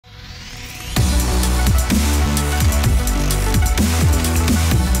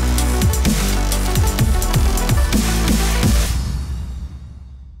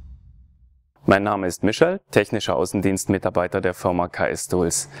Mein Name ist Michael, technischer Außendienstmitarbeiter der Firma KS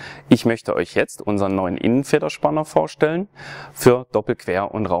Tools. Ich möchte euch jetzt unseren neuen Innenfederspanner vorstellen für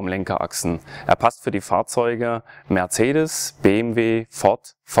Doppelquer- und Raumlenkerachsen. Er passt für die Fahrzeuge Mercedes, BMW,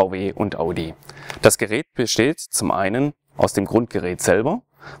 Ford, VW und Audi. Das Gerät besteht zum einen aus dem Grundgerät selber,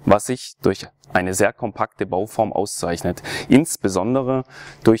 was sich durch eine sehr kompakte Bauform auszeichnet, insbesondere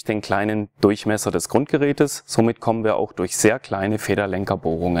durch den kleinen Durchmesser des Grundgerätes. Somit kommen wir auch durch sehr kleine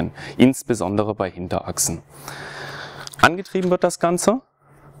Federlenkerbohrungen, insbesondere bei Hinterachsen. Angetrieben wird das Ganze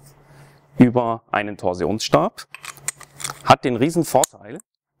über einen Torsionsstab, hat den riesen Vorteil,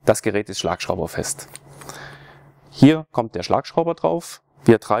 das Gerät ist schlagschrauberfest. Hier kommt der Schlagschrauber drauf.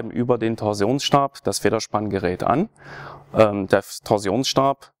 Wir treiben über den Torsionsstab das Federspanngerät an. Der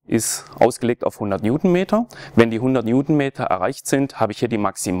Torsionsstab ist ausgelegt auf 100 Newtonmeter. Wenn die 100 Newtonmeter erreicht sind, habe ich hier die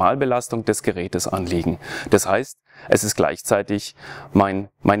Maximalbelastung des Gerätes anliegen. Das heißt, es ist gleichzeitig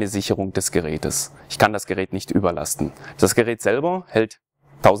meine Sicherung des Gerätes. Ich kann das Gerät nicht überlasten. Das Gerät selber hält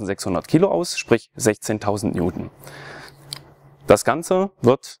 1600 Kilo aus, sprich 16.000 Newton. Das Ganze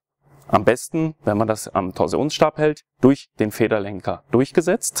wird am besten, wenn man das am Torsionsstab hält, durch den Federlenker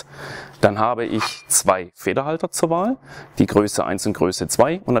durchgesetzt. Dann habe ich zwei Federhalter zur Wahl, die Größe 1 und Größe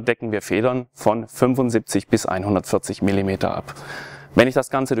 2, und da decken wir Federn von 75 bis 140 mm ab. Wenn ich das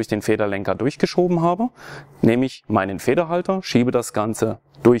Ganze durch den Federlenker durchgeschoben habe, nehme ich meinen Federhalter, schiebe das Ganze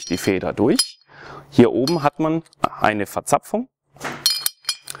durch die Feder durch. Hier oben hat man eine Verzapfung.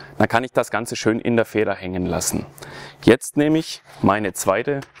 Dann kann ich das Ganze schön in der Feder hängen lassen. Jetzt nehme ich meine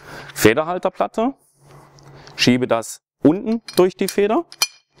zweite Federhalterplatte, schiebe das unten durch die Feder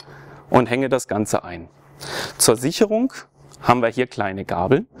und hänge das Ganze ein. Zur Sicherung haben wir hier kleine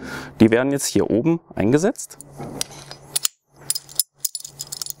Gabeln. Die werden jetzt hier oben eingesetzt.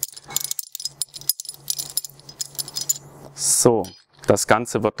 So, das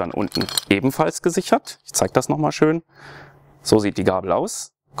Ganze wird dann unten ebenfalls gesichert. Ich zeige das nochmal schön. So sieht die Gabel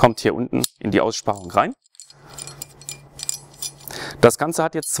aus. Kommt hier unten in die Aussparung rein. Das Ganze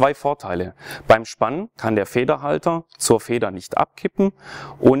hat jetzt zwei Vorteile. Beim Spannen kann der Federhalter zur Feder nicht abkippen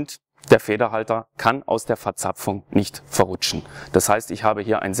und der Federhalter kann aus der Verzapfung nicht verrutschen. Das heißt, ich habe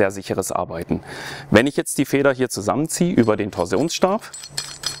hier ein sehr sicheres Arbeiten. Wenn ich jetzt die Feder hier zusammenziehe über den Torsionsstab,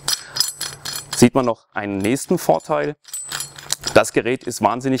 sieht man noch einen nächsten Vorteil. Das Gerät ist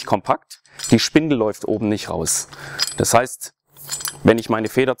wahnsinnig kompakt. Die Spindel läuft oben nicht raus. Das heißt, wenn ich meine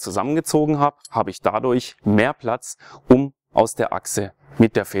Feder zusammengezogen habe, habe ich dadurch mehr Platz, um aus der Achse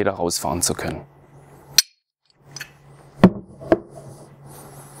mit der Feder rausfahren zu können.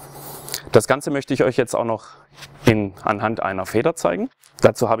 Das Ganze möchte ich euch jetzt auch noch anhand einer Feder zeigen.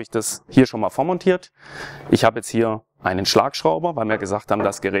 Dazu habe ich das hier schon mal vormontiert. Ich habe jetzt hier einen Schlagschrauber, weil wir gesagt haben,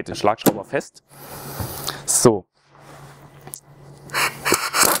 das Gerät ist schlagschrauberfest. So.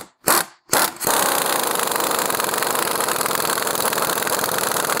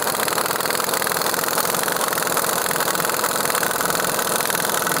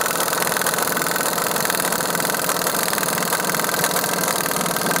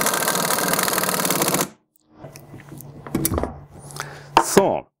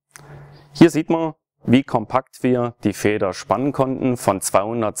 So, hier sieht man, wie kompakt wir die Feder spannen konnten, von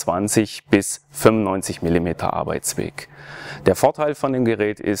 220 bis 95 mm Arbeitsweg. Der Vorteil von dem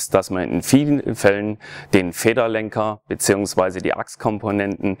Gerät ist, dass man in vielen Fällen den Federlenker bzw. die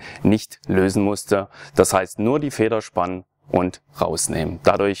Achskomponenten nicht lösen musste. Das heißt, nur die Feder spannen und rausnehmen.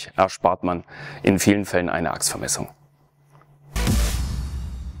 Dadurch erspart man in vielen Fällen eine Achsvermessung.